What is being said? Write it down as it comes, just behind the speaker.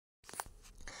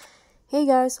Hey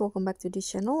guys, welcome back to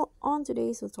this channel. On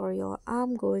today's tutorial,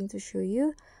 I'm going to show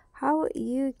you how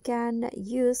you can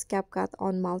use CapCut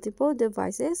on multiple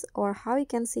devices, or how you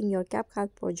can sync your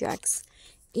CapCut projects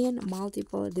in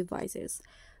multiple devices.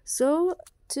 So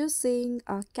to sync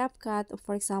a CapCut,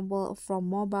 for example, from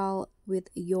mobile with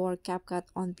your CapCut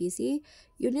on PC,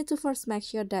 you need to first make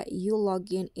sure that you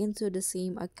log in into the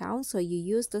same account. So you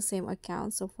use the same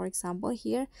account. So for example,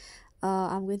 here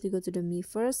I'm going to go to the me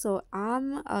first. So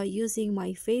I'm using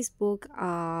my Facebook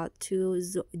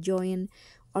to join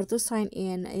or to sign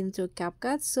in into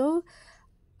CapCut. So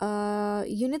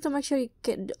you need to make sure you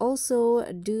can also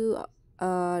do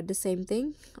the same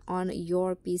thing on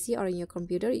your PC or in your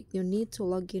computer. You need to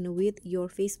log in with your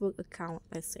Facebook account,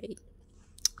 let's say.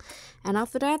 And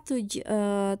after that,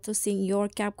 to sync your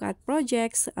CapCut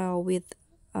projects with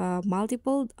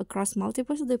multiple across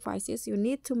multiple devices, you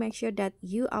need to make sure that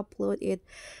you upload it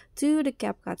to the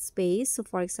CapCut space. So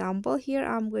for example, here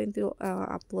I'm going to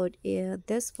upload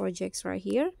this projects right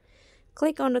here.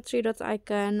 Click on the three dots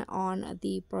icon on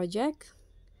the project,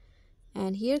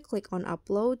 and here click on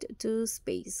upload to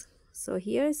space. So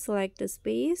here select the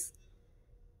space,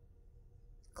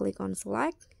 click on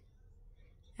select,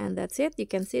 and that's it. You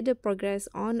can see the progress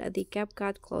on the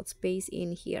CapCut cloud space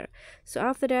in here. So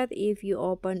after that, if you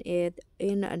open it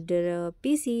in the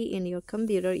PC in your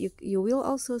computer, you will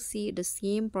also see the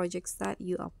same projects that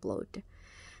you upload.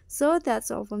 So that's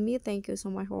all from me. Thank you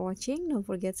so much for watching. Don't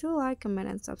forget to like, comment,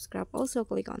 and subscribe. Also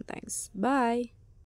click on thanks. Bye.